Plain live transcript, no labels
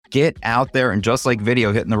get out there and just like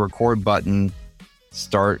video, hitting the record button,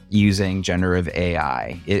 start using generative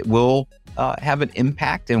AI. It will have an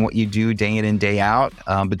impact in what you do day in and day out,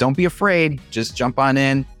 but don't be afraid. Just jump on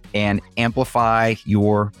in and amplify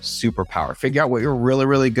your superpower. Figure out what you're really,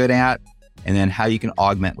 really good at, and then how you can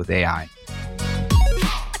augment with AI.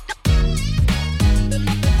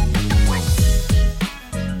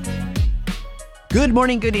 Good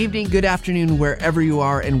morning, good evening, good afternoon, wherever you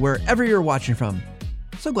are and wherever you're watching from.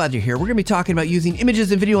 So glad you're here. We're going to be talking about using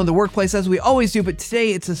images and video in the workplace as we always do, but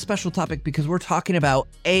today it's a special topic because we're talking about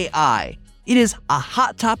AI. It is a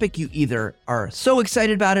hot topic. You either are so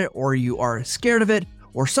excited about it or you are scared of it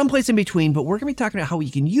or someplace in between, but we're going to be talking about how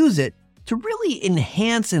we can use it to really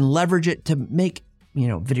enhance and leverage it to make,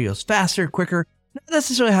 videos faster, quicker. Not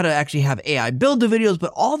necessarily how to actually have AI build the videos,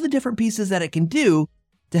 but all the different pieces that it can do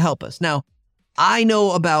to help us. Now, I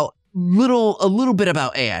know about a little bit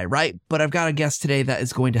about AI, right? But I've got a guest today that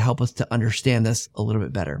is going to help us to understand this a little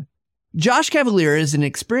bit better. Josh Cavaliere is an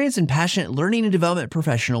experienced and passionate learning and development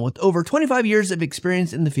professional with over 25 years of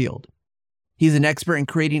experience in the field. He's an expert in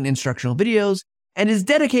creating instructional videos and is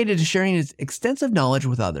dedicated to sharing his extensive knowledge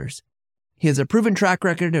with others. He has a proven track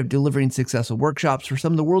record of delivering successful workshops for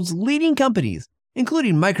some of the world's leading companies,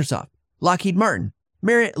 including Microsoft, Lockheed Martin,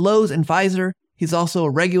 Marriott, Lowe's, and Pfizer. He's also a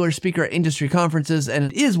regular speaker at industry conferences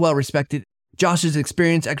and is well respected. Josh's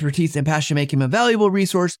experience, expertise, and passion make him a valuable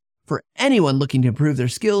resource for anyone looking to improve their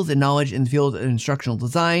skills and knowledge in the field of instructional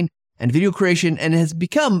design and video creation, and has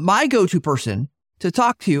become my go-to person to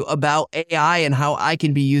talk to you about AI and how I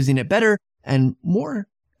can be using it better and more,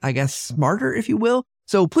 smarter, if you will.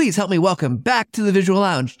 So please help me welcome back to the Visual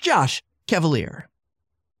Lounge, Josh Cavaliere.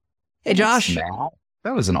 Hey, Josh. Thanks, Matt.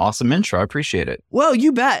 That was an awesome intro. I appreciate it. Well,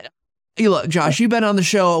 you bet. Hey, look, Josh, you've been on the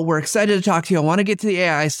show. We're excited to talk to you. I want to get to the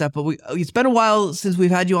AI stuff, but it's been a while since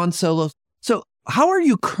we've had you on solo. So how are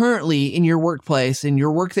you currently in your workplace, in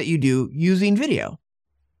your work that you do, using video?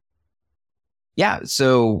 Yeah.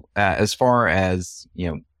 So as far as,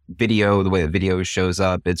 video, the way that video shows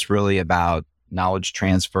up, it's really about knowledge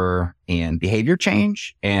transfer and behavior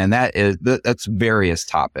change. And that's various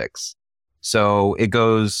topics. So it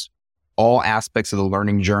goes all aspects of the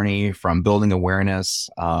learning journey, from building awareness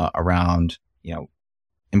around,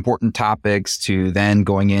 important topics, to then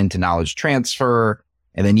going into knowledge transfer,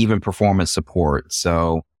 and then even performance support.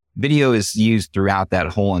 So video is used throughout that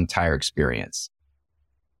whole entire experience.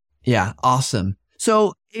 Yeah. Awesome.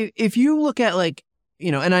 So if you look at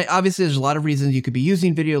obviously there's a lot of reasons you could be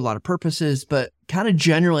using video, a lot of purposes, but kind of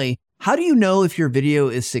generally, how do you know if your video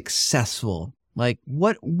is successful? Like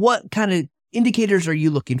what kind of indicators are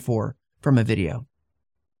you looking for from a video?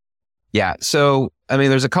 Yeah. So,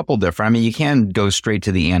 there's a couple different. You can go straight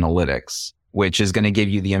to the analytics, which is going to give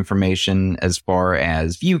you the information as far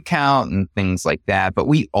as view count and things like that. But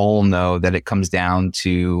we all know that it comes down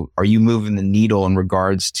to, are you moving the needle in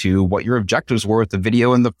regards to what your objectives were with the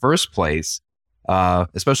video in the first place,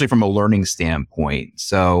 especially from a learning standpoint?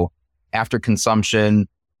 So after consumption,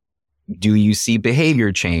 do you see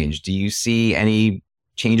behavior change? Do you see any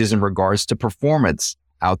changes in regards to performance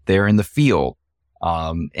out there in the field?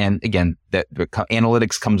 And again, that the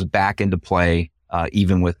analytics comes back into play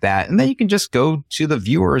even with that. And then you can just go to the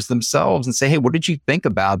viewers themselves and say, hey, what did you think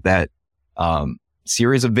about that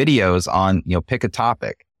series of videos on, pick a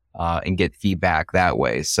topic and get feedback that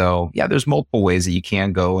way. So yeah, there's multiple ways that you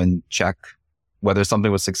can go and check whether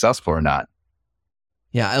something was successful or not.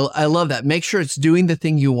 Yeah, I love that. Make sure it's doing the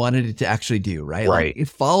thing you wanted it to actually do, right? Right. Like,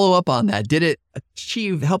 follow up on that. Did it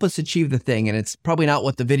help us achieve the thing? And it's probably not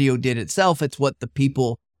what the video did itself. It's what the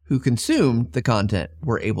people who consumed the content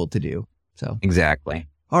were able to do. So exactly.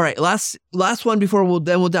 All right. Last one before we'll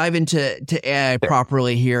dive into AI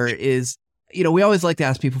properly here is, we always like to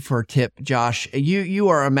ask people for a tip. Josh, you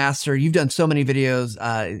are a master. You've done so many videos.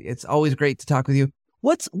 It's always great to talk with you.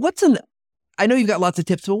 I know you've got lots of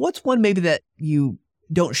tips, but what's one maybe that you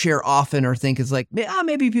don't share often or think is like,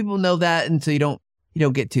 maybe people know that, and so you don't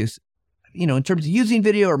get to, in terms of using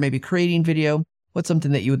video or maybe creating video, what's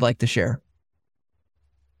something that you would like to share?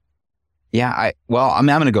 Yeah, I'm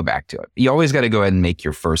going to go back to it. You always got to go ahead and make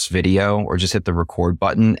your first video or just hit the record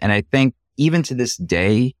button. And I think even to this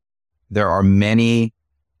day, there are many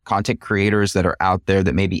content creators that are out there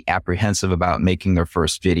that may be apprehensive about making their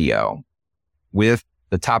first video. With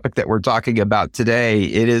the topic that we're talking about today,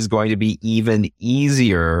 it is going to be even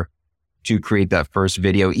easier to create that first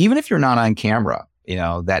video, even if you're not on camera.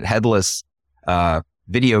 That headless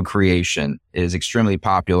video creation is extremely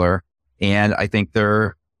popular. And I think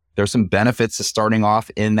there's some benefits to starting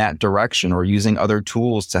off in that direction or using other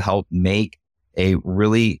tools to help make a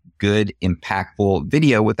really good, impactful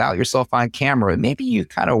video without yourself on camera. Maybe you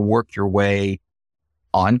kind of work your way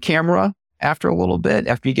on camera after a little bit,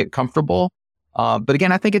 after you get comfortable. But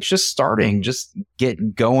again, I think it's just starting, just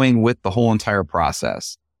get going with the whole entire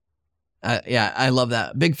process. Yeah, I love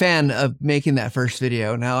that. Big fan of making that first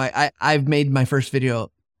video. Now I've made my first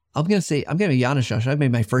video. I'm going to be honest, Josh. I've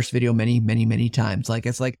made my first video many, many, many times. Like,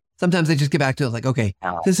 it's like, sometimes I just get back to it like, okay,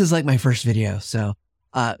 this is like my first video. So,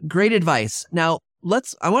 great advice. Now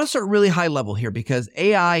I want to start really high level here because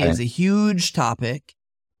AI is a huge topic.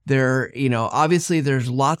 There, obviously there's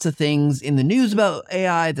lots of things in the news about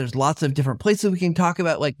AI. There's lots of different places we can talk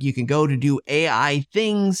about, like you can go to do AI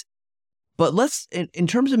things. But let's, in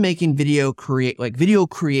terms of making video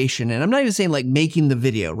creation, and I'm not even saying like making the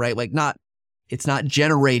video, right? Like it's not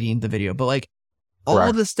generating the video, but like all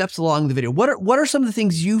of the steps along the video. What are some of the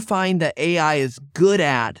things you find that AI is good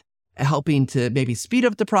at helping to maybe speed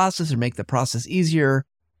up the process or make the process easier?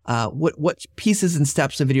 What pieces and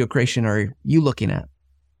steps of video creation are you looking at?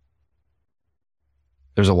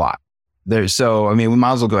 There's a lot. So, we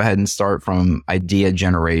might as well go ahead and start from idea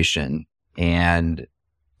generation. And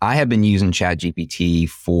I have been using ChatGPT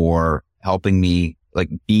for helping me like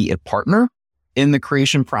be a partner in the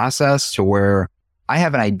creation process, to where I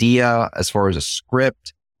have an idea as far as a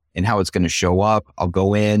script and how it's going to show up. I'll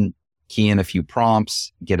go in, key in a few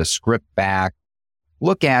prompts, get a script back,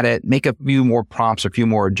 look at it, make a few more prompts, a few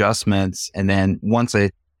more adjustments. And then once I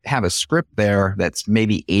have a script there that's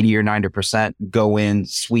maybe 80 or 90%, go in,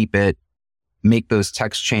 sweep it, make those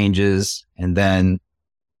text changes, and then,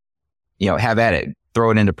 have at it,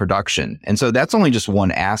 throw it into production. And so that's only just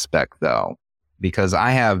one aspect though, because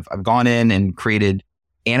I've gone in and created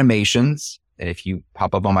animations. And if you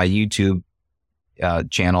pop up on my YouTube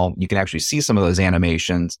channel, you can actually see some of those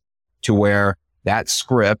animations, to where that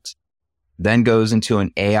script then goes into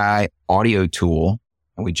an AI audio tool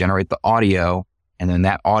and we generate the audio. And then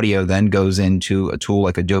that audio then goes into a tool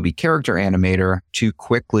like Adobe Character Animator to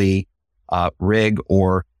quickly rig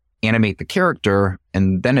or animate the character.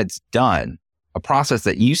 And then it's done. A process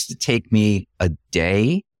that used to take me a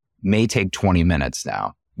day may take 20 minutes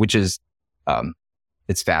now, which is,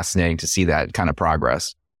 it's fascinating to see that kind of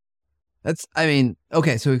progress.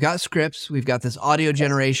 Okay, so we've got scripts, we've got this audio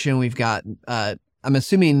generation, we've got, I'm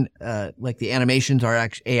assuming like the animations are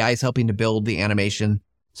actually, AI is helping to build the animation.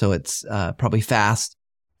 So it's probably fast.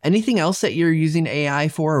 Anything else that you're using AI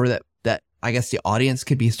for, or that I guess the audience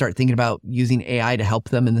could start thinking about using AI to help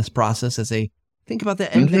them in this process as they think about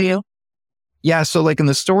the end video? Yeah. So like in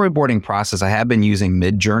the storyboarding process, I have been using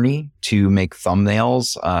Midjourney to make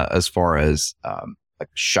thumbnails as far as like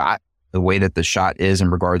shot, the way that the shot is in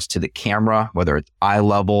regards to the camera, whether it's eye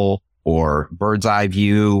level or bird's eye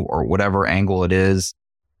view or whatever angle it is.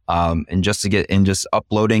 And just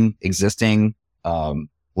uploading existing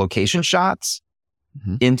location shots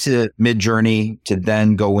into Midjourney to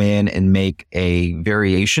then go in and make a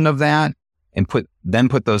variation of that and put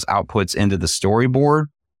those outputs into the storyboard.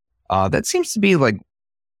 That seems to be like,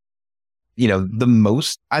 the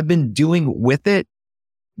most I've been doing with it.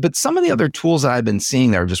 But some of the other tools that I've been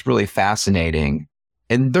seeing that are just really fascinating.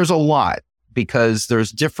 And there's a lot, because there's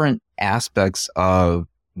different aspects of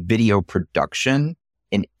video production,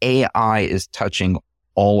 and AI is touching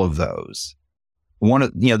all of those. One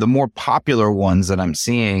of, the more popular ones that I'm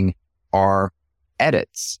seeing are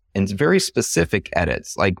edits, and very specific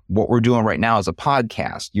edits. Like what we're doing right now is a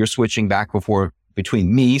podcast. You're switching back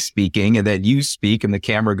between me speaking and then you speak, and the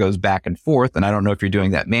camera goes back and forth. And I don't know if you're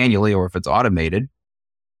doing that manually or if it's automated,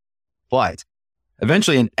 but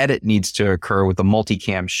eventually an edit needs to occur with a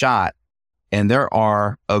multicam shot. And there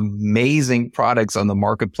are amazing products on the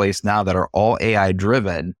marketplace now that are all AI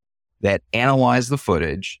driven, that analyze the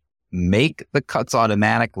footage, make the cuts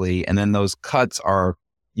automatically. And then those cuts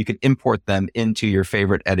you can import them into your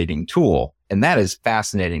favorite editing tool. And that is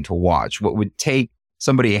fascinating to watch. What would take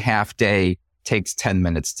somebody a half day takes 10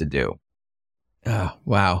 minutes to do. Oh,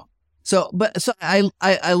 wow. So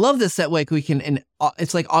I love this that way we can, and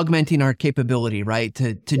it's like augmenting our capability, right?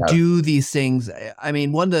 To do these things. I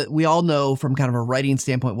mean, we all know from kind of a writing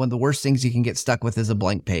standpoint, one of the worst things you can get stuck with is a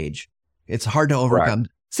blank page. It's hard to overcome.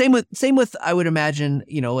 Right. Same with, I would imagine,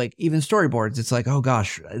 like even storyboards. It's like, oh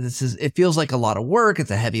gosh, it feels like a lot of work.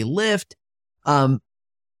 It's a heavy lift. What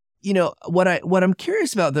I'm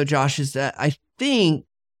curious about though, Josh, is that I think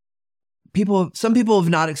some people have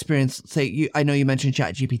not experienced, I know you mentioned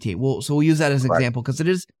ChatGPT. So we'll use that as an example because it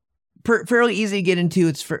is fairly easy to get into.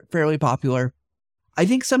 It's fairly popular. I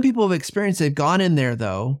think some people have experienced it, gone in there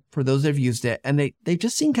though, for those that have used it, and they've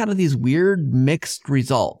just seen kind of these weird mixed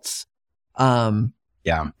results.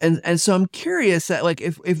 Yeah. And so I'm curious that like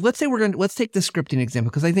if let's say let's take the scripting example,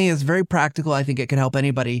 because I think it's very practical. I think it can help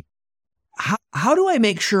anybody. How do I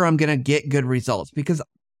make sure I'm going to get good results? Because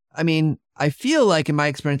I mean, I feel like in my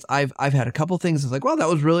experience, I've had a couple things that's like, well, that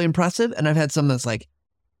was really impressive. And I've had some that's like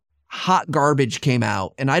hot garbage came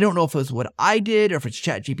out. And I don't know if it was what I did or if it's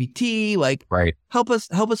ChatGPT. Like, right. Help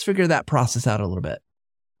us figure that process out a little bit.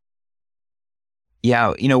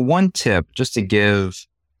 Yeah. One tip just to give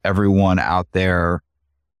everyone out there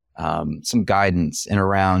some guidance in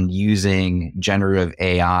around using generative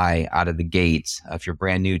AI out of the gate, if you're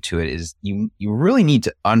brand new to it, is you really need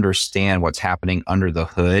to understand what's happening under the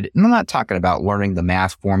hood. And I'm not talking about learning the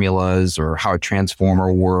math formulas or how a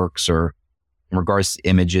transformer works or in regards to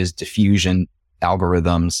images, diffusion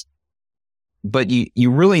algorithms, but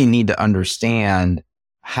you really need to understand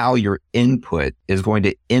how your input is going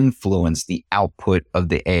to influence the output of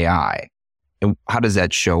the AI. And how does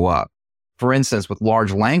that show up? For instance, with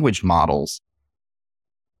large language models,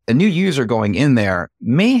 a new user going in there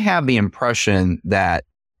may have the impression that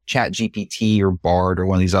ChatGPT or Bard or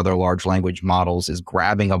one of these other large language models is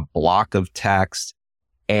grabbing a block of text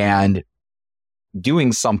and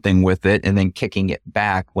doing something with it and then kicking it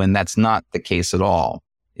back, when that's not the case at all.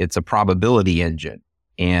 It's a probability engine,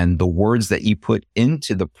 and the words that you put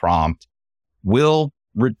into the prompt will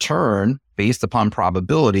return, based upon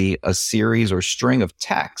probability, a series or string of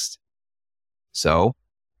text. So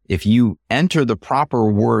if you enter the proper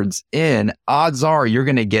words in, odds are you're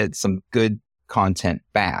going to get some good content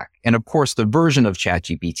back. And of course, the version of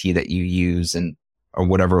ChatGPT that you use or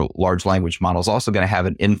whatever large language model is also going to have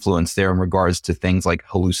an influence there in regards to things like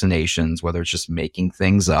hallucinations, whether it's just making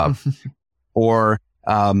things up or,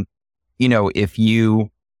 if you,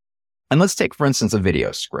 and let's take, for instance, a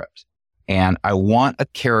video script, and I want a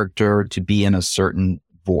character to be in a certain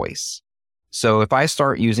voice. So if I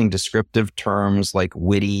start using descriptive terms like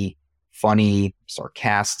witty, funny,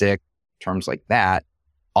 sarcastic, terms like that,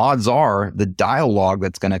 odds are the dialogue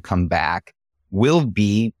that's going to come back will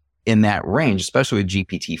be in that range, especially with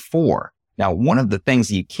GPT-4. Now, one of the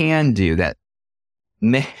things you can do that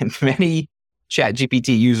many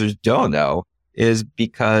ChatGPT users don't know is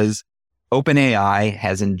because OpenAI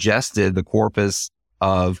has ingested the corpus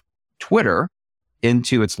of Twitter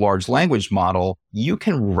into its large language model, you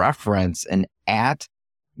can reference an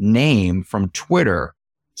 @name from Twitter,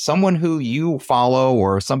 someone who you follow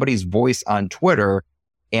or somebody's voice on Twitter,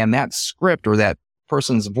 and that script or that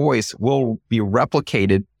person's voice will be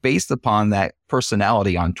replicated based upon that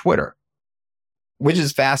personality on Twitter, which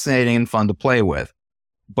is fascinating and fun to play with.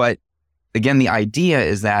 But again, the idea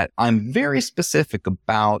is that I'm very specific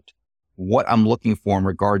about what I'm looking for in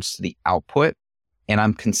regards to the output, and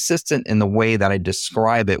I'm consistent in the way that I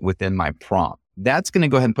describe it within my prompt. That's going to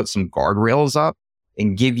go ahead and put some guardrails up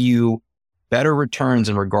and give you better returns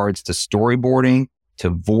in regards to storyboarding,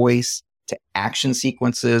 to voice, to action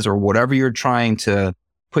sequences, or whatever you're trying to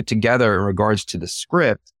put together in regards to the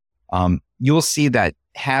script. You'll see that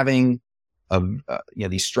having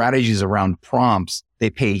these strategies around prompts, they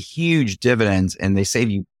pay huge dividends and they save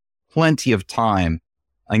you plenty of time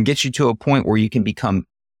and get you to a point where you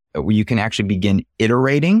can actually begin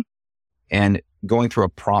iterating and going through a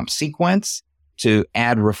prompt sequence to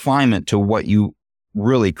add refinement to what you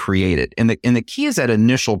really created. And the key is that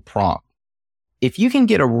initial prompt. If you can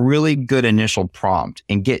get a really good initial prompt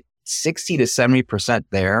and get 60 to 70%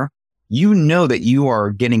 there, you know that you are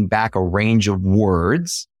getting back a range of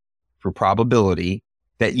words for probability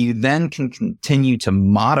that you then can continue to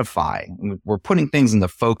modify. We're putting things into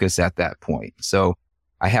focus at that point. So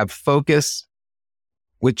I have focus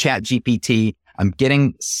with ChatGPT. I'm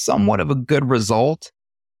getting somewhat of a good result,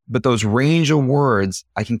 but those range of words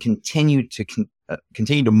I can continue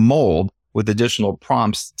to mold with additional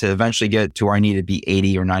prompts to eventually get to where I need to be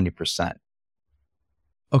 80 or 90%.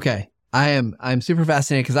 Okay. I'm super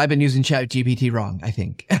fascinated because I've been using ChatGPT wrong, I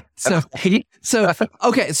think. Okay.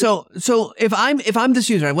 So if I'm this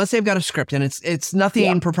user, let's say I've got a script and it's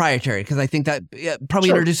nothing proprietary, because I think that probably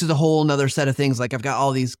introduces a whole nother set of things. Like I've got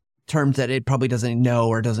all these terms that it probably doesn't know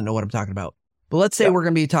or doesn't know what I'm talking about. But let's say we're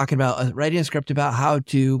going to be talking about writing a script about how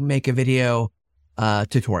to make a video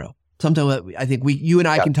tutorial. Something that I think you and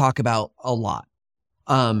I can talk about a lot.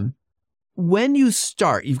 When you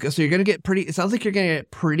start, you're going to get it sounds like you're going to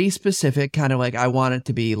get pretty specific, kind of like, I want it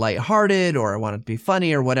to be lighthearted or I want it to be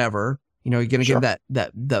funny or whatever. You're going to give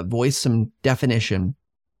that voice some definition.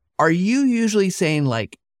 Are you usually saying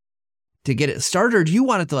like, to get it started, or do you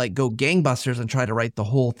want it to like go gangbusters and try to write the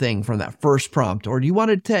whole thing from that first prompt? Or do you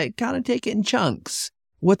want it to kind of take it in chunks?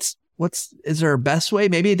 Is there a best way?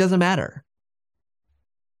 Maybe it doesn't matter.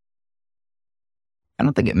 I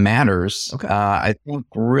don't think it matters. Okay. I think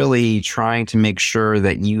really trying to make sure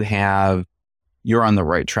that you're on the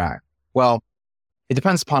right track. Well, it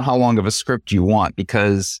depends upon how long of a script you want,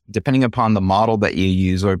 because depending upon the model that you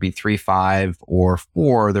use, whether it be 3.5 or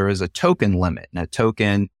 4, there is a token limit. And a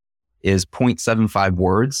token is 0.75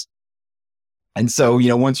 words. And so,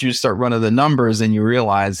 once you start running the numbers and you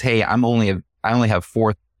realize, hey, I only have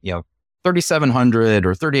 3,700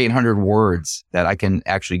 or 3,800 words that I can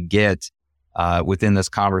actually get within this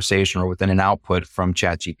conversation or within an output from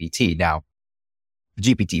ChatGPT. Now,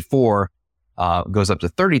 GPT-4 goes up to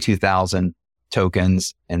 32,000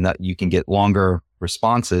 tokens, and that you can get longer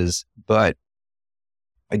responses. But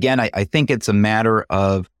again, I think it's a matter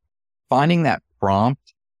of finding that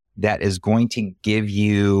prompt that is going to give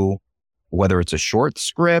you, whether it's a short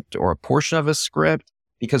script or a portion of a script,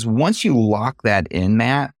 because once you lock that in,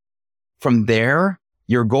 Matt, from there,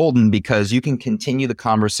 you're golden, because you can continue the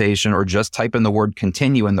conversation or just type in the word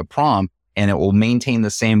continue in the prompt, and it will maintain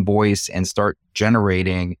the same voice and start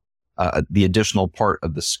generating the additional part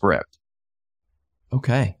of the script.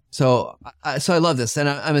 Okay. So I love this. And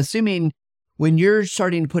I'm assuming when you're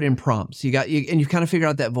starting to put in prompts, and you kind of figure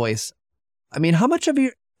out that voice. I mean, how much of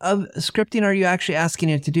scripting are you actually asking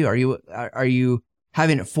it to do? Are you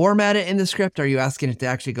having it formatted in the script? Are you asking it to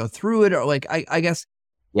actually go through it? Or I guess,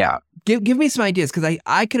 yeah. Give me some ideas, because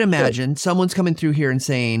I could imagine someone's coming through here and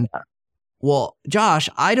saying, well, Josh,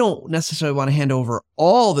 I don't necessarily want to hand over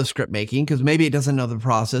all the script making, because maybe it doesn't know the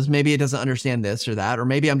process. Maybe it doesn't understand this or that, or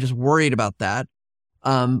maybe I'm just worried about that.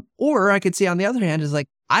 Or I could see on the other hand is like,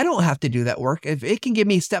 I don't have to do that work. If it can give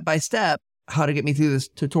me step by step how to get me through this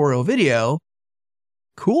tutorial video,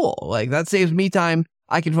 cool. Like, that saves me time.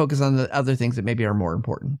 I can focus on the other things that maybe are more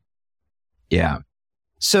important. Yeah.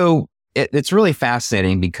 So it's really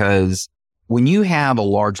fascinating, because when you have a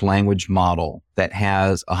large language model that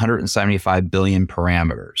has 175 billion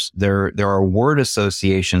parameters, there are word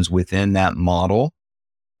associations within that model.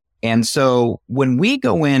 And so when we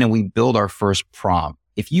go in and we build our first prompt,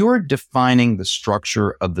 if you are defining the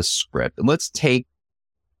structure of the script, let's take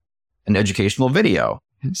an educational video.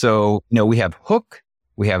 So, we have hook,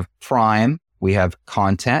 we have prime, we have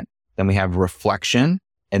content, then we have reflection,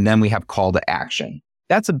 and then we have call to action.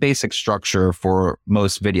 That's a basic structure for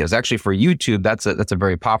most videos. Actually, for YouTube, that's a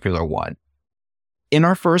very popular one. In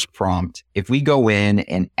our first prompt, if we go in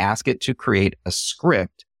and ask it to create a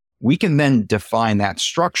script, we can then define that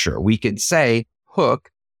structure. We could say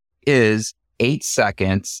hook is 8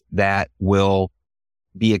 seconds that will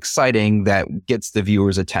be exciting, that gets the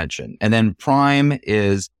viewer's attention. And then prime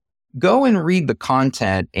is go and read the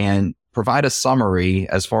content and provide a summary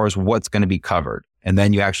as far as what's going to be covered. And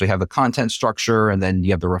then you actually have the content structure, and then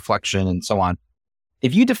you have the reflection and so on.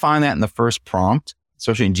 If you define that in the first prompt,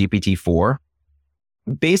 especially in GPT-4,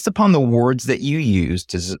 based upon the words that you use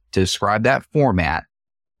to describe that format,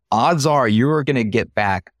 odds are you're going to get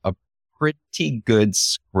back a pretty good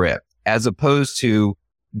script, as opposed to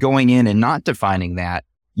going in and not defining that.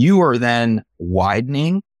 You are then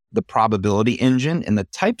widening the probability engine and the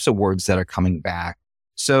types of words that are coming back.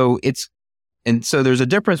 So there's a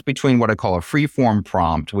difference between what I call a free form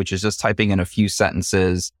prompt, which is just typing in a few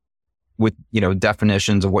sentences with,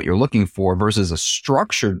 definitions of what you're looking for, versus a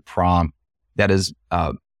structured prompt that is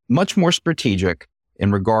much more strategic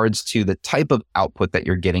in regards to the type of output that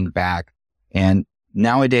you're getting back. And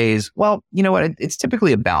nowadays, well, you know what? It's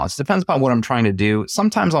typically a balance. It depends upon what I'm trying to do.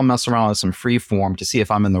 Sometimes I'll mess around with some free form to see if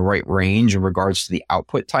I'm in the right range in regards to the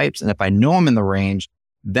output types. And if I know I'm in the range,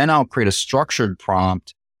 then I'll create a structured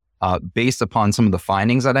prompt based upon some of the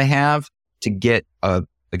findings that I have to get,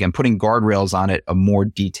 again, putting guardrails on it, a more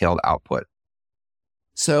detailed output.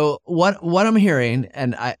 So what I'm hearing,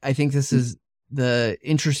 and I think this is the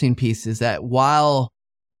interesting piece, is that while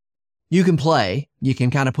you can play, you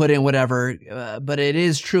can kind of put in whatever, but it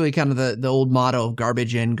is truly kind of the old motto of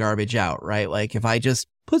garbage in, garbage out, right? Like, if I just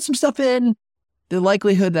put some stuff in, the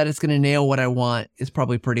likelihood that it's going to nail what I want is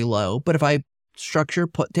probably pretty low. But if I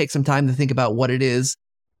take some time to think about what it is,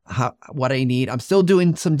 what I need, I'm still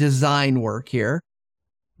doing some design work here.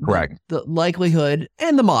 Correct. The likelihood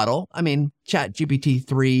and the model, I mean, ChatGPT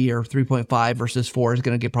 3 or 3.5 versus 4 is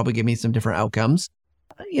going to probably give me some different outcomes.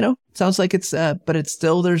 Sounds like it's, but it's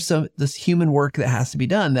still, there's this human work that has to be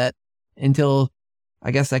done, that until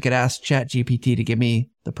I guess I could ask ChatGPT to give me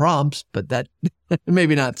the prompts, but that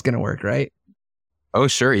maybe not, it's going to work, right? Oh,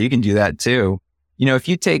 sure. You can do that too. If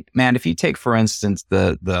you take, for instance,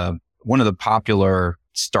 the one of the popular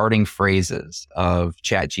starting phrases of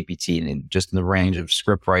ChatGPT, and just in the range of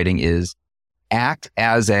script writing, is act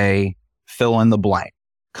as a fill in the blank,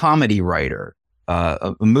 comedy writer,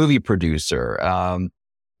 a movie producer,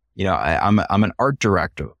 I'm an art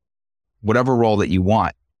director, whatever role that you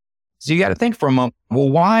want. So you got to think for a moment, well,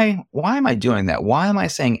 why am I doing that? Why am I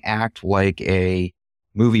saying act like a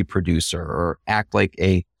movie producer or act like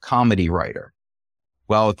a comedy writer?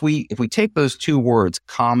 Well, if we take those two words,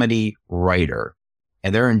 comedy writer,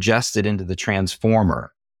 and they're ingested into the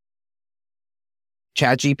transformer,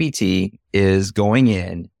 ChatGPT is going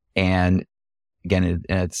in and, again, in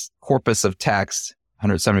its corpus of text,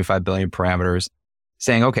 175 billion parameters,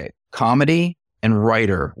 saying, okay, comedy and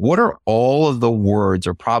writer, what are all of the words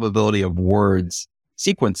or probability of words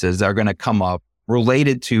sequences that are going to come up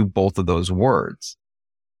related to both of those words?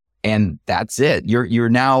 And that's it. You're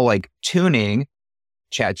now like tuning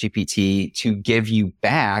ChatGPT to give you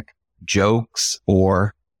back jokes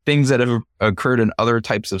or things that have occurred in other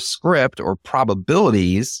types of script or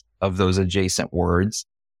probabilities of those adjacent words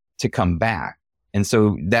to come back. And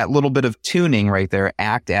so that little bit of tuning right there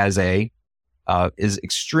is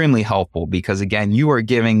extremely helpful because, again, you are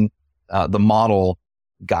giving the model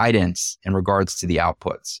guidance in regards to the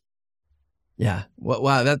outputs. Yeah.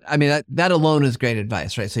 Wow. That alone is great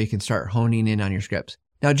advice, right? So you can start honing in on your scripts.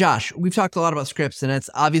 Now, Josh, we've talked a lot about scripts, and it's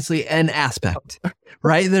obviously an aspect,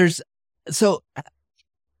 right? And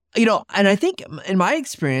I think in my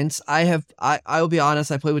experience, I will be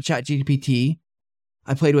honest, I played with ChatGPT.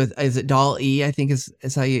 I played with, is it DALL-E, I think is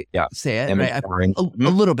how you say it, right? A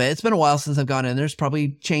little bit. It's been a while since I've gone in. There's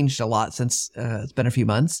probably changed a lot since it's been a few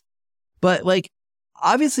months. But like,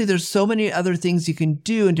 obviously there's so many other things you can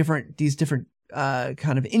do in these different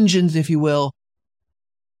kind of engines, if you will.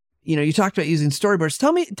 You talked about using storyboards.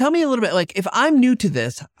 Tell me a little bit, like, if I'm new to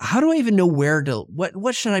this, how do I even know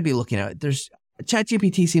what should I be looking at? There's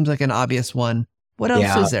ChatGPT seems like an obvious one. What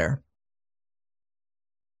else is there?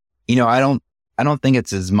 I don't think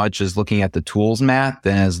it's as much as looking at the tools, Matt,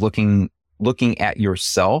 than as looking at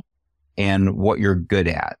yourself and what you're good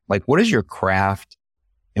at. Like, what is your craft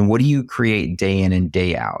and what do you create day in and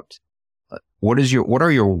day out? What are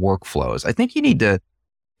your workflows? I think you need to,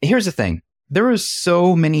 here's the thing. There are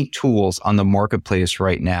so many tools on the marketplace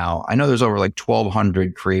right now. I know there's over like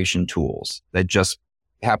 1,200 creation tools that just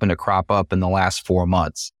happen to crop up in the last 4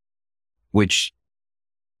 months, which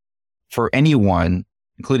for anyone,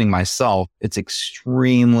 including myself, it's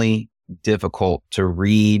extremely difficult to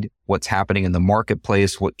read what's happening in the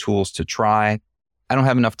marketplace, what tools to try. I don't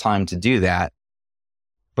have enough time to do that.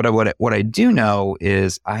 But what I do know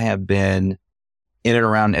is I have been in and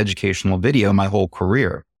around educational video my whole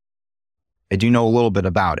career. I do know a little bit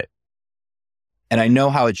about it. And I know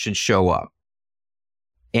how it should show up.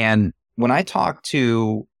 And when I talk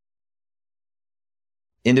to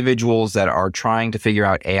individuals that are trying to figure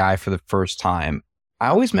out AI for the first time, I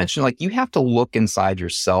always mention, like, you have to look inside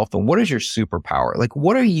yourself and what is your superpower? Like,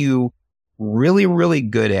 what are you really, really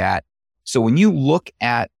good at? So when you look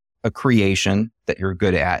at a creation that you're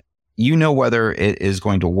good at, you know whether it is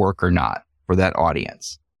going to work or not for that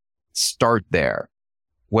audience. Start there.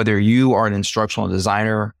 Whether you are an instructional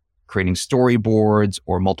designer creating storyboards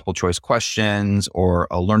or multiple choice questions or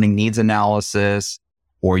a learning needs analysis,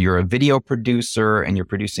 or you're a video producer and you're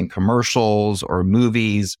producing commercials or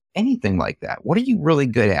movies, anything like that. What are you really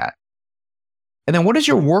good at? And then what are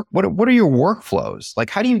your workflows? Like,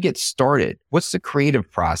 how do you get started? What's the creative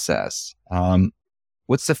process?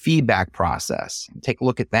 What's the feedback process? Take a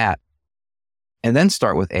look at that. And then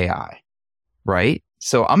start with AI, right?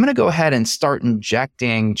 So I'm going to go ahead and start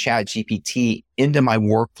injecting ChatGPT into my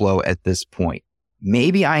workflow at this point.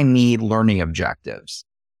 Maybe I need learning objectives.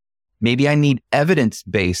 Maybe I need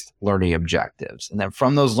evidence-based learning objectives. And then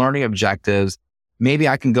from those learning objectives, maybe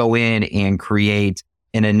I can go in and create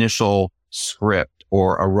an initial script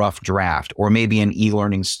or a rough draft, or maybe an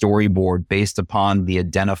e-learning storyboard based upon the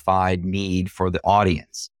identified need for the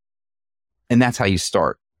audience. And that's how you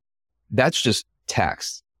start. That's just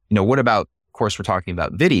text. What about, of course, we're talking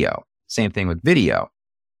about video. Same thing with video.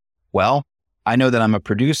 Well, I know that I'm a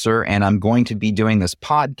producer and I'm going to be doing this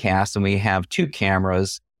podcast and we have 2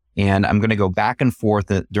 cameras and I'm going to go back and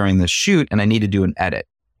forth during the shoot and I need to do an edit.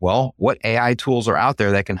 Well, what AI tools are out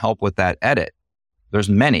there that can help with that edit? There's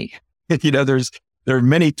many. There are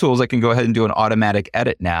many tools that can go ahead and do an automatic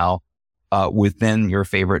edit now within your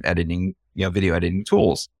favorite editing, video editing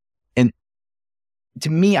tools. And to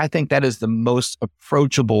me, I think that is the most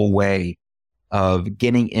approachable way of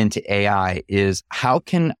getting into AI is how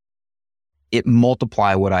can it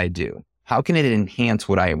multiply what I do? How can it enhance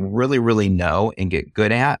what I really, really know and get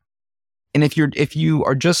good at? And if you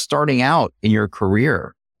are just starting out in your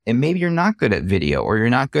career and maybe you're not good at video or you're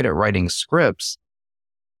not good at writing scripts,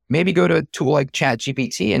 maybe go to a tool like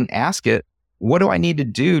ChatGPT and ask it, what do I need to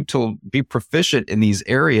do to be proficient in these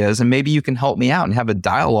areas? And maybe you can help me out and have a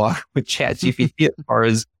dialogue with ChatGPT as far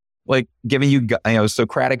as like giving you,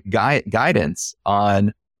 Socratic guidance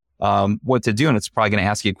on what to do. And it's probably going to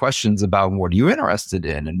ask you questions about what are you interested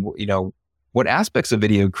in, and what aspects of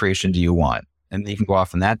video creation do you want? And you can go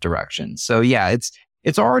off in that direction. So yeah,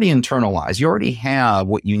 it's already internalized. You already have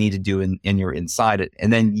what you need to do in your inside it,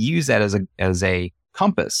 and then use that as a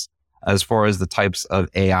compass as far as the types of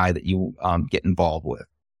AI that you get involved with.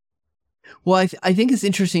 Well, I think it's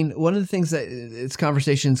interesting. One of the things that this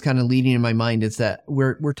conversation is kind of leading in my mind is that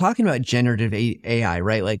we're talking about generative AI,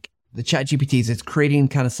 right? Like the ChatGPTs, it's creating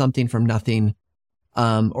kind of something from nothing,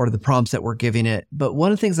 or the prompts that we're giving it. But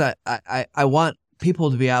one of the things that I want people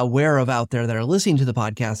to be aware of out there that are listening to the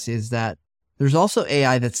podcast is that there's also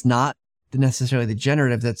AI that's not necessarily the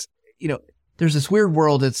generative. That's, there's this weird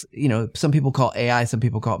world. It's, some people call AI, some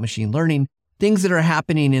people call it machine learning, things that are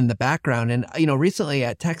happening in the background. And, recently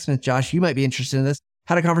at TechSmith, Josh, you might be interested in this,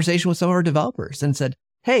 had a conversation with some of our developers and said,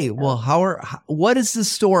 hey, well, what is the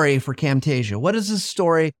story for Camtasia? What is the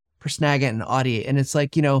story for Snagit and Audie? And it's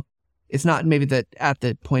like, it's not maybe that at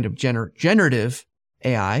the point of generative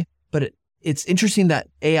AI, but it's interesting that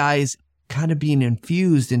AI is kind of being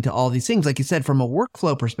infused into all these things, like you said, from a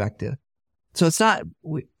workflow perspective. So it's not,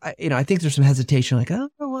 I think there's some hesitation, like, oh,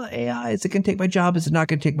 well, AI, is it going to take my job? Is it not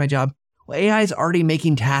going to take my job? Well, AI is already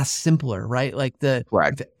making tasks simpler, right? Like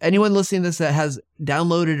if anyone listening to this that has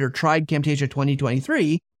downloaded or tried Camtasia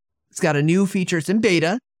 2023, it's got a new feature. It's in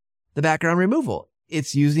beta, the background removal.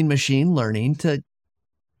 It's using machine learning to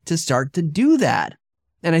start to do that.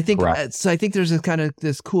 And I think, so I think there's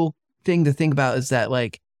this cool thing to think about is that,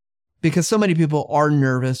 like, because so many people are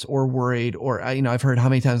nervous or worried, or, I've heard how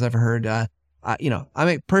many times I've heard, I'm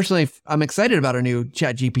excited about our new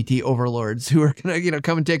ChatGPT overlords who are going to,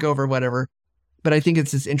 come and take over whatever. But I think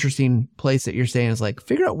it's this interesting place that you're saying is like,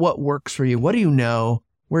 figure out what works for you. What do you know?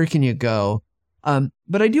 Where can you go?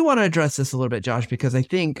 But I do want to address this a little bit, Josh, because I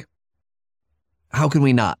think, how can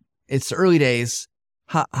we not? It's the early days.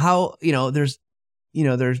 How there's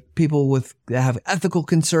people that have ethical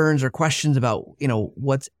concerns or questions about,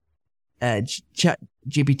 what's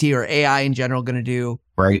ChatGPT or AI in general going to do.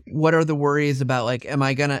 Right. What are the worries about, like, am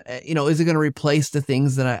I going to, is it going to replace the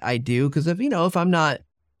things that I do? Because if I'm not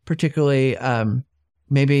particularly,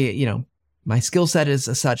 maybe, my skill set is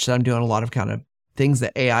such that I'm doing a lot of kind of things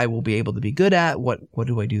that AI will be able to be good at. What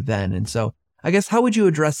do I do then? And so I guess, how would you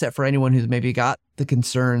address that for anyone who's maybe got the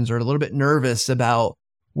concerns or a little bit nervous about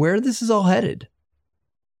where this is all headed?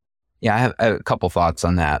 Yeah, I have a couple thoughts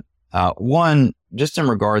on that. One, just in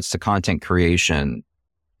regards to content creation,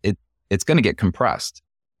 it's going to get compressed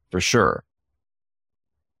for sure.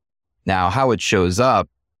 Now, how it shows up,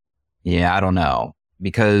 I don't know,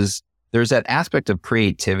 because there's that aspect of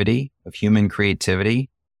creativity, of human creativity,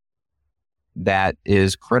 that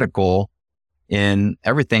is critical in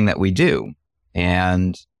everything that we do.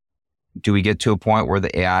 And do we get to a point where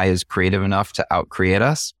the AI is creative enough to outcreate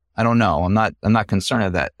us? I don't know. I'm not concerned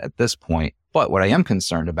of that at this point. But what I am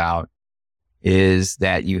concerned about is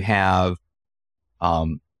that you have a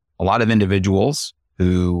lot of individuals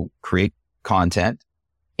who create content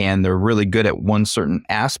and they're really good at one certain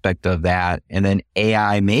aspect of that. And then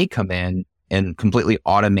AI may come in and completely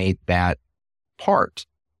automate that part.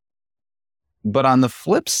 But on the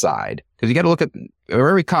flip side, because you got to look at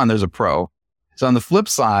every con, there's a pro. So on the flip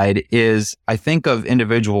side is, I think of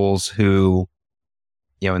individuals who,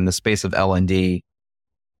 in the space of L&D,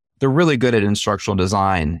 they're really good at instructional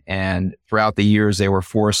design. And throughout the years, they were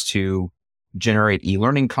forced to generate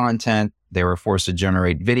e-learning content. They were forced to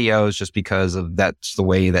generate videos just because of that's the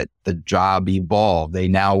way that the job evolved. They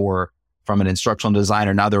now were from an instructional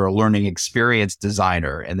designer. Now they're a learning experience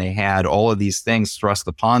designer, and they had all of these things thrust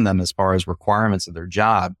upon them as far as requirements of their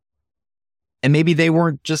job. And maybe they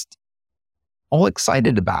weren't just all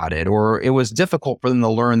excited about it, or it was difficult for them to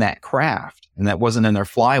learn that craft and that wasn't in their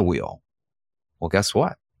flywheel. Well, guess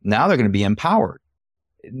what? Now they're going to be empowered.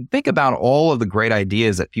 Think about all of the great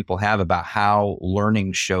ideas that people have about how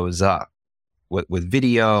learning shows up with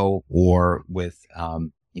video or with,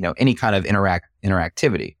 any kind of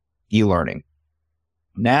interactivity, e-learning.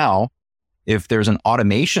 Now, if there's an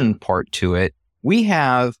automation part to it, we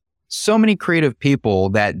have so many creative people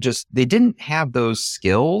that they didn't have those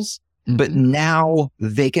skills, but now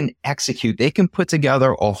they can execute, they can put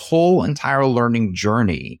together a whole entire learning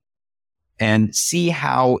journey and see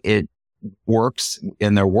how it works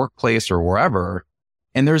in their workplace or wherever.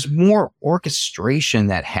 And there's more orchestration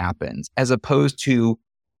that happens as opposed to,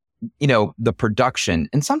 the production.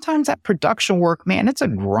 And sometimes that production work, man, it's a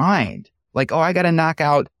grind. Like, I got to knock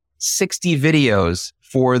out 60 videos,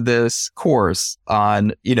 for this course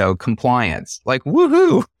on, compliance. Like,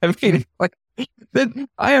 woohoo. I mean, like,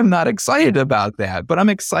 I am not excited about that, but I'm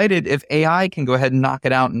excited if AI can go ahead and knock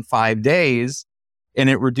it out in 5 days and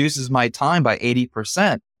it reduces my time by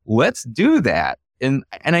 80%. Let's do that. And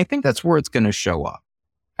I think that's where it's going to show up.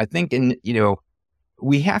 I think,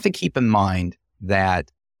 we have to keep in mind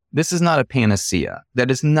that this is not a panacea,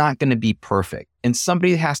 that is not going to be perfect. And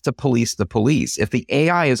somebody has to police the police. If the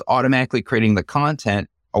AI is automatically creating the content,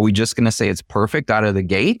 are we just going to say it's perfect out of the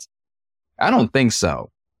gate? I don't think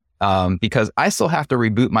so. Because I still have to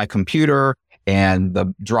reboot my computer and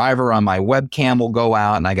the driver on my webcam will go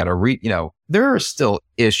out and I got to there are still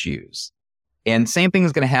issues. And same thing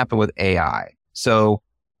is going to happen with AI. So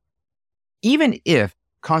even if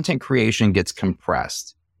content creation gets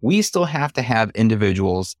compressed, we still have to have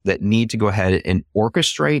individuals that need to go ahead and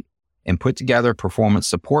orchestrate and put together performance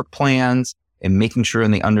support plans and making sure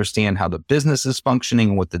they understand how the business is functioning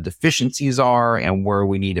and what the deficiencies are and where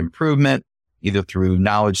we need improvement, either through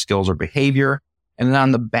knowledge, skills, or behavior. And then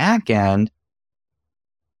on the back end,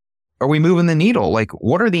 are we moving the needle? Like,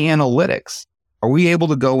 what are the analytics? Are we able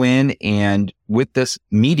to go in and with this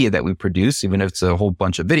media that we produce, even if it's a whole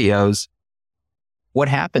bunch of videos, what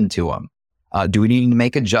happened to them? Do we need to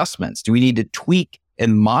make adjustments? Do we need to tweak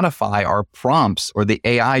and modify our prompts or the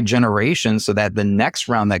AI generation so that the next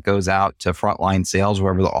round that goes out to frontline sales,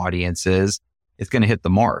 wherever the audience is, it's going to hit the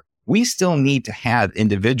mark? We still need to have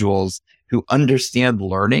individuals who understand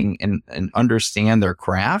learning and understand their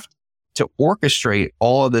craft to orchestrate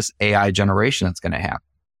all of this AI generation that's going to happen.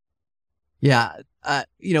 Yeah.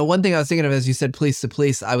 One thing I was thinking of as you said, police to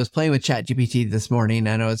police, I was playing with ChatGPT this morning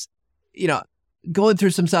and I was, going through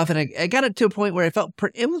some stuff and I got it to a point where I felt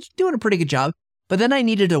it was doing a pretty good job, but then I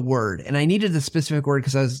needed a word and I needed a specific word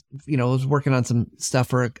because I was working on some stuff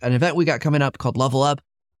for an event we got coming up called Level Up.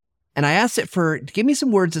 And I asked it to give me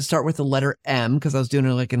some words that start with the letter M because I was doing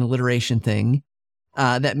like an alliteration thing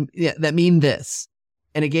that mean this.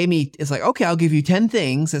 And it's like, okay, I'll give you 10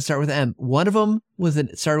 things that start with M. One of them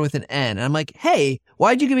started with an N. And I'm like, hey,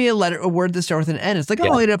 why'd you give me a word that started with an N? It's like,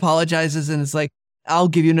 oh, it apologizes. And it's like, I'll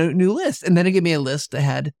give you a new list. And then it gave me a list that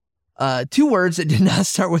had 2 words that did not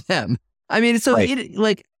start with M. I mean, so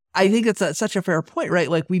right. I think that's such a fair point, right?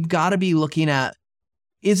 Like we've got to be looking at,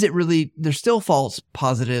 is it really, there's still false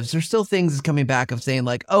positives. There's still things coming back of saying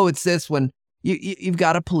like, oh, it's this when you've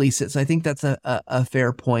got to police it. So I think that's a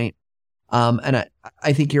fair point. And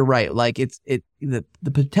I think you're right. Like the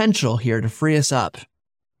potential here to free us up,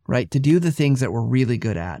 right? To do the things that we're really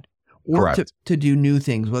good at or to do new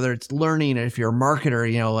things, whether it's learning or if you're a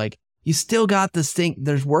marketer, like you still got this thing.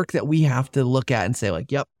 There's work that we have to look at and say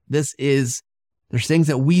like, yep, there's things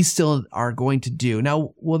that we still are going to do.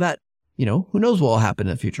 Now, will that, who knows what will happen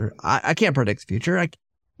in the future? I can't predict the future.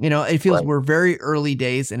 It feels we're very early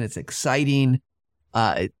days and it's exciting.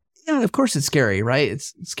 Of course it's scary, right?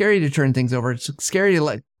 It's scary to turn things over. It's scary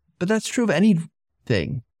to but that's true of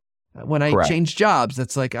anything. When I change jobs,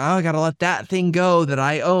 that's like, oh, I got to let that thing go that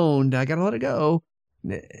I owned. I got to let it go.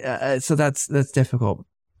 So that's difficult.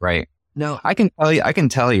 Right. No, I can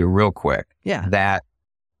tell you real quick. Yeah. That,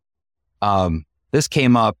 this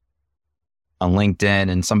came up on LinkedIn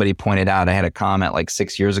and somebody pointed out, I had a comment like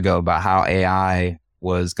 6 years ago about how AI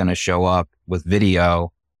was going to show up with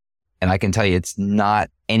video. And I can tell you, it's not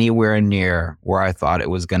anywhere near where I thought it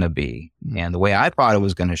was going to be. Mm-hmm. And the way I thought it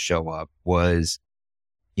was going to show up was,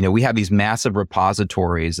 we have these massive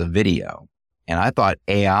repositories of video. And I thought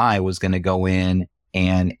AI was going to go in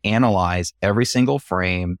and analyze every single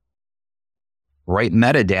frame, write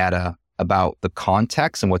metadata about the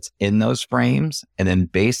context and what's in those frames. And then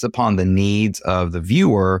based upon the needs of the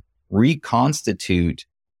viewer, reconstitute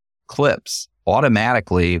clips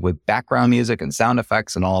automatically with background music and sound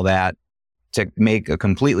effects and all that to make a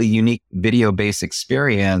completely unique video-based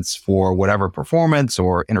experience for whatever performance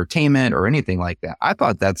or entertainment or anything like that. I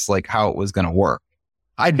thought that's like how it was going to work.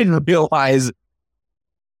 I didn't realize,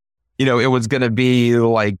 it was going to be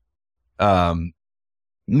like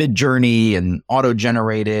Midjourney and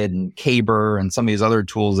auto-generated and Caber and some of these other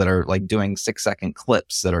tools that are like doing 6-second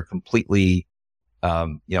clips that are completely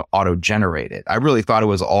auto-generated. I really thought it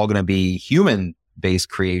was all going to be human-based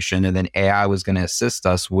creation, and then AI was going to assist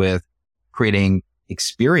us with creating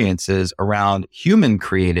experiences around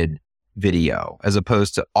human-created video as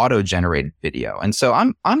opposed to auto-generated video. And so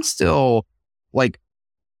I'm still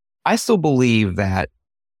I still believe that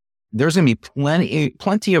there's going to be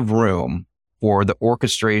plenty of room for the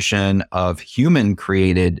orchestration of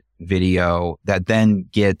human-created video that then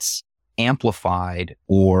gets amplified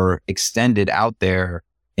or extended out there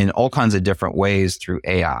in all kinds of different ways through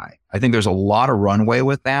AI. I think there's a lot of runway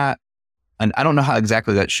with that. And I don't know how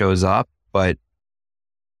exactly that shows up, but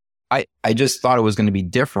I just thought it was going to be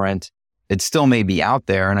different. It still may be out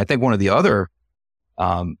there. And I think one of the other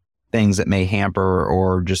things that may hamper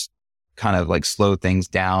or just kind of like slow things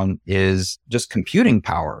down is just computing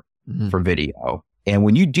power for video. And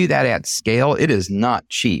when you do that at scale, it is not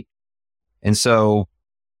cheap. And so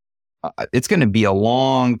it's going to be a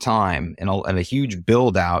long time and a huge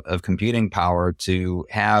build out of computing power to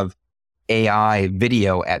have AI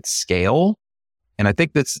video at scale. And I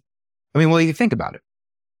think well, you think about it.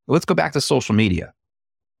 Let's go back to social media.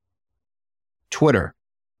 Twitter,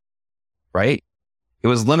 right? It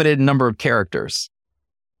was limited number of characters.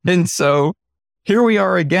 And so here we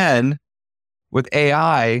are again with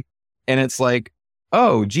AI, and it's like,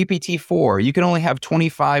 oh, GPT-4, you can only have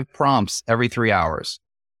 25 prompts every 3 hours,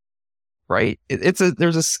 right?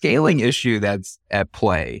 There's a scaling issue that's at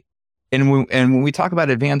play. And when we talk about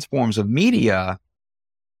advanced forms of media,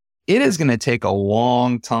 it is going to take a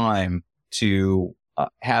long time to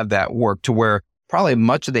have that work to where probably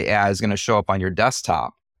much of the AI is going to show up on your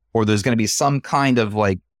desktop, or there's going to be some kind of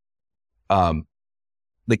like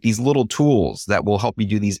these little tools that will help you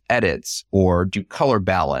do these edits or do color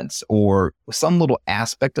balance or some little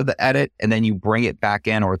aspect of the edit, and then you bring it back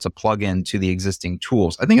in, or it's a plug-in to the existing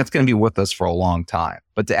tools. I think it's going to be with us for a long time.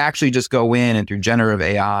 But to actually just go in and through generative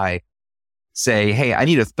AI say, hey, I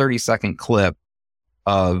need a 30-second clip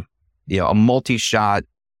of a multi-shot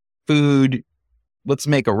food. Let's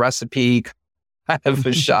make a recipe, kind of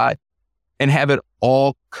a shot, and have it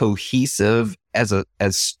all cohesive as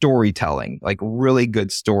storytelling, like really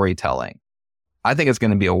good storytelling. I think it's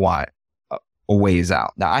going to be a ways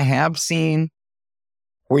out. Now, I have seen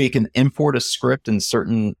where you can import a script in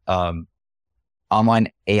certain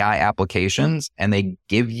online AI applications, and they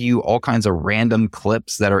give you all kinds of random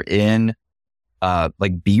clips that are in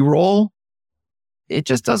like B-roll. It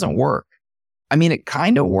just doesn't work. I mean, it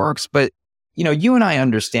kind of works, but you and I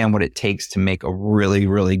understand what it takes to make a really,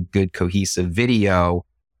 really good cohesive video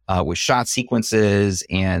with shot sequences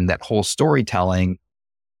and that whole storytelling.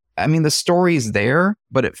 I mean, the story's there,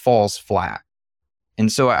 but it falls flat.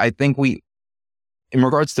 And so I think in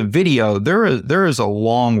regards to video, there is a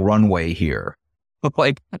long runway here.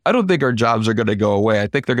 Like, I don't think our jobs are going to go away. I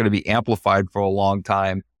think they're going to be amplified for a long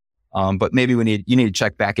time. But maybe you need to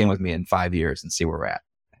check back in with me in 5 years and see where we're at.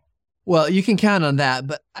 Well, you can count on that,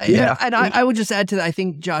 but I would just add to that. I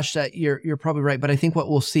think, Josh, that you're probably right, but I think what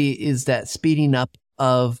we'll see is that speeding up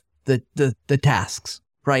of the tasks,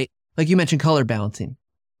 right? Like you mentioned, color balancing.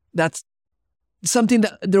 That's something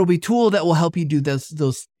that there will be a tool that will help you do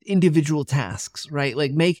those individual tasks, right?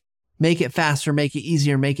 Like make it faster, make it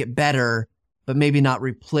easier, make it better, but maybe not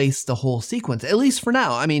replace the whole sequence, at least for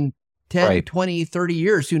now. I mean, 10, 20, 30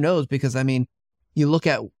 years, who knows? Because I mean, you look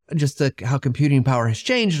at just how computing power has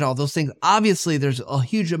changed and all those things. Obviously, there's a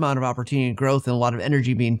huge amount of opportunity and growth and a lot of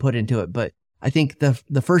energy being put into it. But I think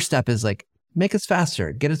the first step is like, make us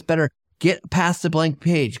faster, get us better, get past the blank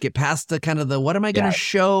page, get past the kind of what am I going to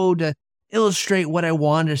show to illustrate what I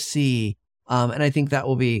want to see. And I think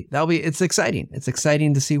that'll be, it's exciting. It's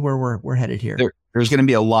exciting to see where we're headed here. There's going to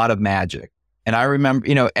be a lot of magic. And I remember,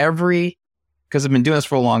 because I've been doing this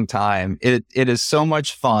for a long time, it is so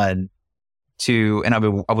much fun and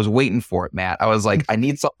I was waiting for it, Matt. I was like, I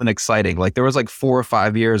need something exciting. Like there was like 4 or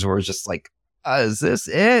 5 years where it was just like, is this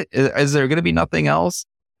it? Is there going to be nothing else?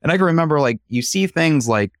 And I can remember like you see things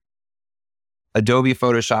like Adobe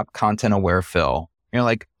Photoshop Content Aware Fill. And you're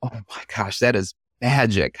like, oh my gosh, that is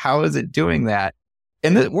magic. How is it doing that?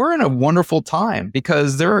 And we're in a wonderful time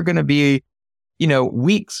because there are going to be,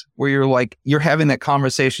 weeks where you're having that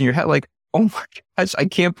conversation. You're like, oh my gosh, I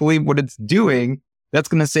can't believe what it's doing. That's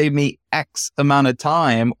going to save me X amount of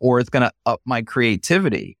time, or it's going to up my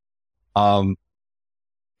creativity. And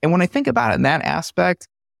when I think about it in that aspect,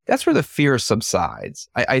 that's where the fear subsides.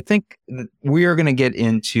 I think we are going to get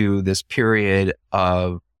into this period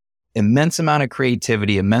of immense amount of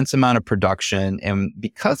creativity, immense amount of production. And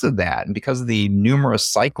because of that, and because of the numerous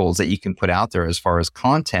cycles that you can put out there as far as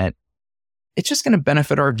content, it's just going to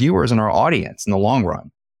benefit our viewers and our audience in the long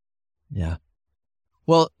run. Yeah.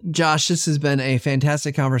 Well, Josh, this has been a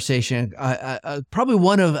fantastic conversation. Probably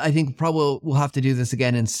we'll have to do this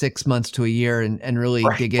again in 6 months to a year and really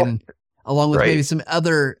dig in, along with maybe some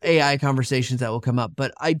other AI conversations that will come up.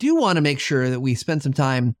 But I do want to make sure that we spend some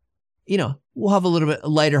time, we'll have a little bit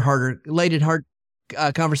lighted heart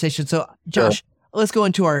conversation. So Josh, let's go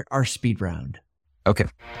into our speed round. Okay.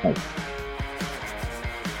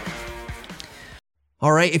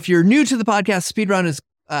 All right. If you're new to the podcast, speed round is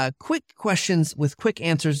quick questions with quick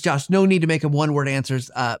answers. Josh, no need to make them one-word answers.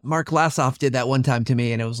 Mark Lassoff did that one time to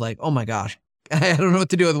me, and it was like, oh my gosh, I don't know what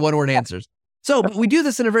to do with one-word answers. So but we do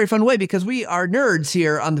this in a very fun way because we are nerds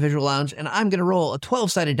here on the Visual Lounge, and I'm going to roll a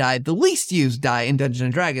 12-sided die, the least used die in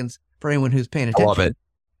Dungeons & Dragons for anyone who's paying attention. I love it.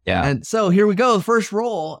 Yeah. And so here we go. The first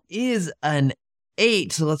roll is an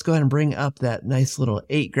 8. So let's go ahead and bring up that nice little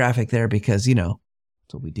 8 graphic there because, you know,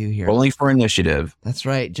 that's what we do here. Rolling for initiative. That's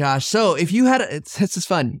right, Josh. So if you had, this is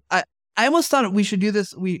fun. I almost thought we should do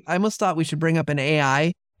this. I almost thought we should bring up an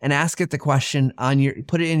AI and ask it the question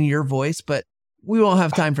put it in your voice, but we won't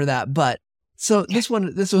have time for that. But so this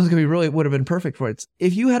one's going to be really, would have been perfect for it.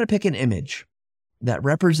 If you had to pick an image that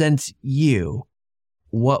represents you,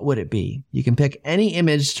 what would it be? You can pick any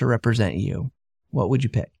image to represent you. What would you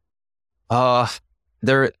pick? There's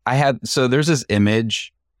this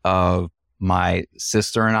image of my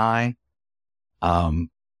sister and I,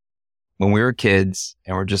 when we were kids,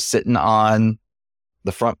 and we're just sitting on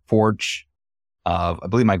the front porch of, I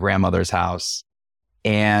believe, my grandmother's house.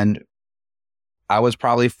 And I was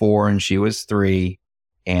probably 4 and she was 3,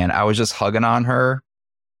 and I was just hugging on her,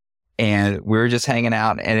 and we were just hanging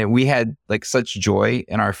out, and we had like such joy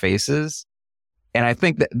in our faces. And I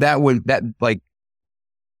think that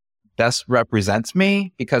best represents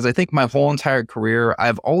me, because I think my whole entire career,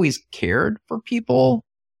 I've always cared for people.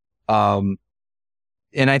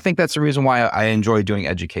 And I think that's the reason why I enjoy doing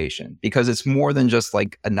education, because it's more than just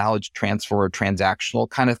like a knowledge transfer or transactional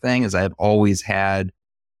kind of thing. Is I've always had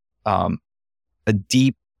a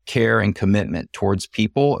deep care and commitment towards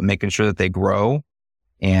people and making sure that they grow.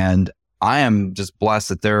 And I am just blessed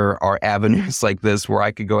that there are avenues like this where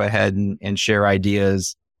I could go ahead and share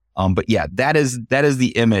ideas. But yeah, that is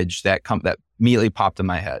the image that immediately popped in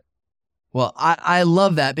my head. Well, I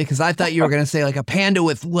love that, because I thought you were going to say like a panda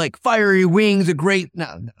with like fiery wings,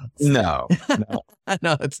 No. no,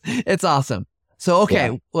 it's awesome. So,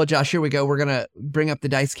 okay. Yeah. Well, Josh, here we go. We're going to bring up the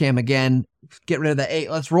dice cam again, get rid of the 8.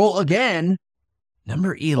 Let's roll again.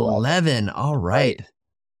 Number 11. All right.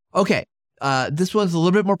 Okay. This one's a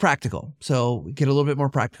little bit more practical. So get a little bit more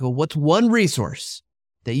practical. What's one resource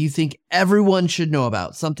that you think everyone should know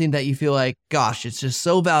about? Something that you feel like, gosh, it's just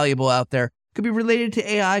so valuable out there. Could be related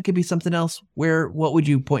to AI, could be something else. What would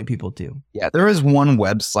you point people to? Yeah, there is one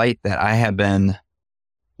website that I have been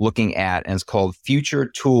looking at, and it's called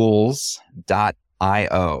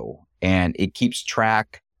futuretools.io. And it keeps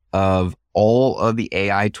track of all of the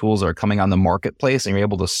AI tools that are coming on the marketplace, and you're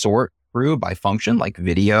able to sort through by function, like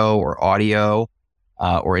video or audio,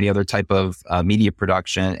 or any other type of media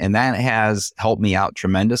production. And that has helped me out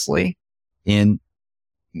tremendously in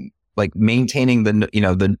like maintaining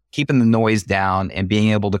keeping the noise down and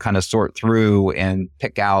being able to kind of sort through and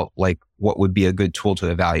pick out like what would be a good tool to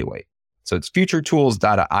evaluate. So it's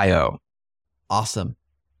futuretools.io. Awesome.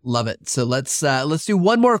 Love it. So let's do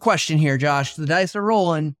one more question here, Josh. The dice are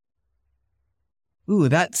rolling. Ooh,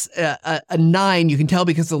 that's a 9. You can tell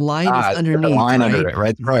because the line is underneath. The line under it,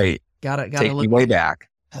 right? Right. Got it. Take me way back.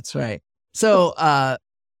 That's right. So,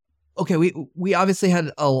 okay, we obviously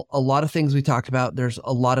had a lot of things we talked about. There's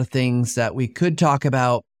a lot of things that we could talk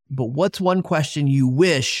about, but what's one question you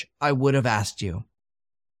wish I would have asked you?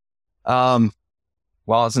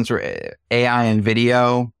 Well, since we're AI and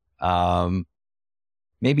video,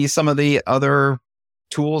 maybe some of the other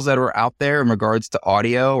tools that are out there in regards to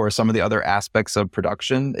audio or some of the other aspects of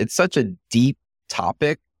production. It's such a deep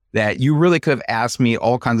topic that you really could have asked me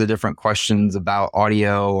all kinds of different questions about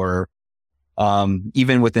audio or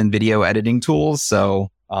even within video editing tools.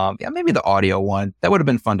 So yeah, maybe the audio one. That would have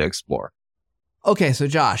been fun to explore. Okay, so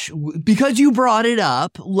Josh, because you brought it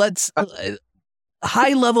up, let's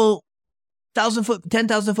high level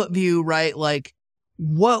 10,000 foot view, right? Like,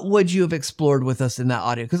 what would you have explored with us in that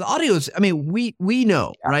audio? Because audio is, I mean, we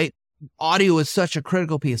know, right? Audio is such a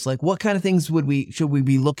critical piece. Like, what kind of things should we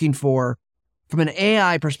be looking for from an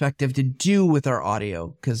AI perspective to do with our audio?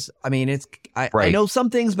 Because I mean, I know some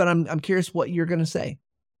things, but I'm curious what you're going to say.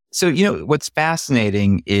 So, what's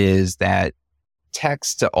fascinating is that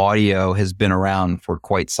text to audio has been around for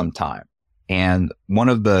quite some time. And one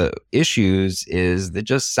of the issues is that it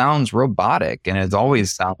just sounds robotic, and it's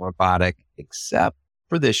always sound robotic, except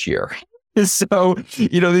for this year. So,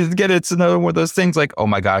 again, it's another one of those things like, oh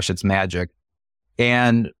my gosh, it's magic.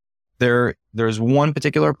 And there's one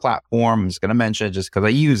particular platform, I'm just going to mention it just because I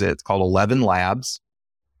use it. It's called 11 Labs.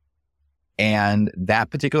 And that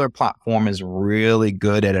particular platform is really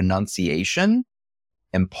good at enunciation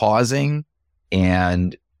and pausing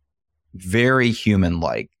and very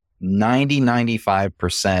human-like.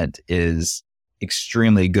 95% is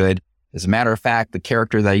extremely good. As a matter of fact, the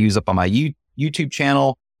character that I use up on my YouTube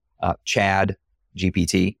channel, Chad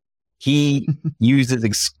GPT, he uses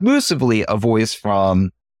exclusively a voice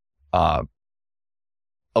from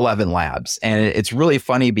 11 Labs. And it's really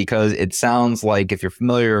funny because it sounds like, if you're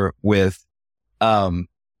familiar with, oh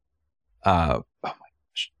my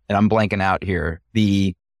gosh, and I'm blanking out here,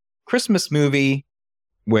 the Christmas movie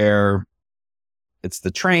where it's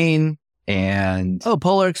the train and... Oh,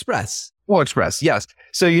 Polar Express. Polar Express, yes.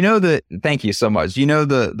 So thank you so much.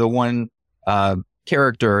 The one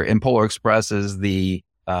character in Polar Express is the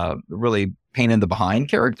really pain in the behind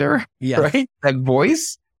character, right? That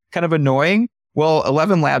voice, kind of annoying. Well,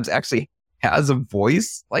 11 Labs actually has a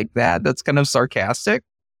voice like that that's kind of sarcastic,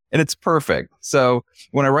 and it's perfect. So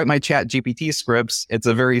when I write my ChatGPT scripts, it's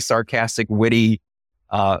a very sarcastic, witty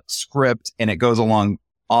script, and it goes along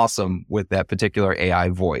awesome with that particular AI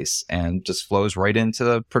voice and just flows right into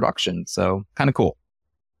the production. So kind of cool.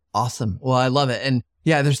 Awesome. Well, I love it. And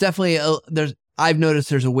yeah, there's definitely I've noticed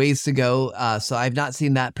there's a ways to go. So I've not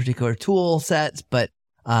seen that particular tool set, but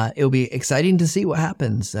it'll be exciting to see what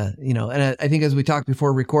happens. And I think, as we talked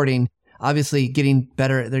before recording, obviously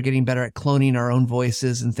they're getting better at cloning our own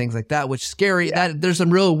voices and things like that, which is scary. Yeah. There's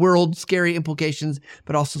some real world scary implications,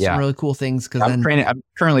 but also some really cool things. I'm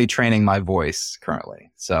currently training my voice currently.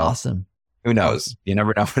 So awesome. Who knows? Awesome. You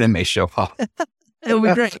never know when it may show up. It'll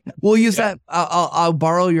be great. We'll use that. I'll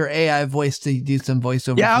borrow your AI voice to do some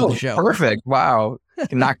voiceover for the show. Perfect. Wow.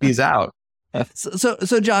 Can knock these out.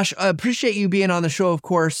 So Josh, I appreciate you being on the show, of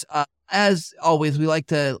course. As always, we like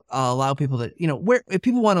to allow people to, if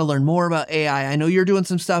people want to learn more about AI, I know you're doing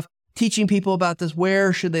some stuff teaching people about this.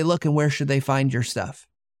 Where should they look and where should they find your stuff?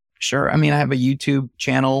 Sure. I mean, I have a YouTube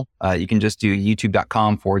channel. You can just do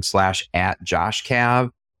youtube.com/@JoshCav,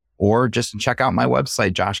 or just check out my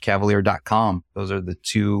website, joshcavalier.com. Those are the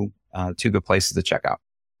two good places to check out.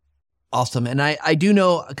 Awesome. And I do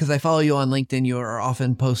know, because I follow you on LinkedIn, you are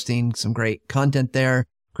often posting some great content there,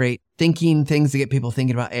 great thinking things to get people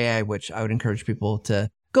thinking about AI, which I would encourage people to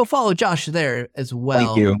go follow Josh there as well.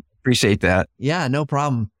 Thank you. Appreciate that. Yeah, no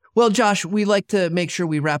problem. Well, Josh, we like to make sure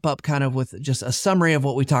we wrap up kind of with just a summary of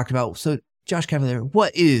what we talked about. So Josh Cavalier,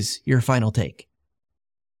 what is your final take?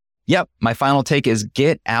 Yep. My final take is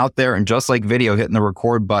get out there and, just like video, hitting the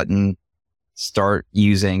record button, start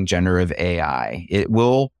using generative AI. It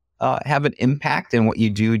will have an impact in what you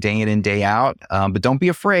do day in and day out. But don't be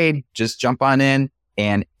afraid. Just jump on in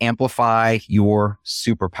and amplify your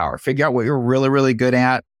superpower. Figure out what you're really, really good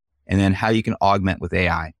at, and then how you can augment with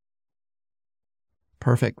AI.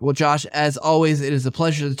 Perfect. Well, Josh, as always, it is a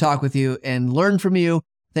pleasure to talk with you and learn from you.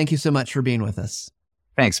 Thank you so much for being with us.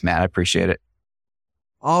 Thanks, Matt. I appreciate it.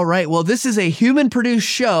 All right. Well, this is a human-produced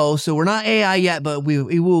show, so we're not AI yet, but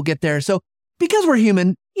we will get there. So because we're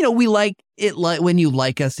human, we like it when you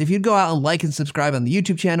like us. If you'd go out and like and subscribe on the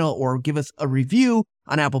YouTube channel, or give us a review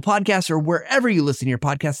on Apple Podcasts or wherever you listen to your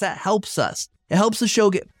podcasts, that helps us. It helps the show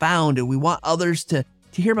get found, and we want others to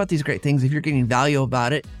hear about these great things. If you're getting value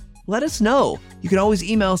about it, let us know. You can always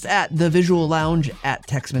email us at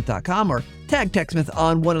thevisuallounge@techsmith.com, or tag TechSmith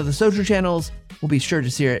on one of the social channels. We'll be sure to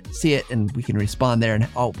see it, and we can respond there. And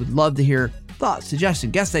we'd love to hear thoughts,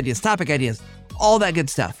 suggestions, guest ideas, topic ideas, all that good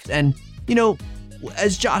stuff. And,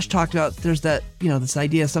 as Josh talked about, there's that, this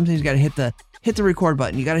idea, sometimes you got to hit the record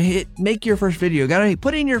button. You got to make your first video. You got to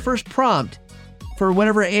put in your first prompt for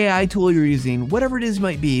whatever AI tool you're using, whatever it is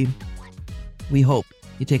might be. We hope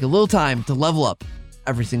you take a little time to level up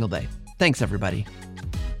every single day. Thanks, everybody.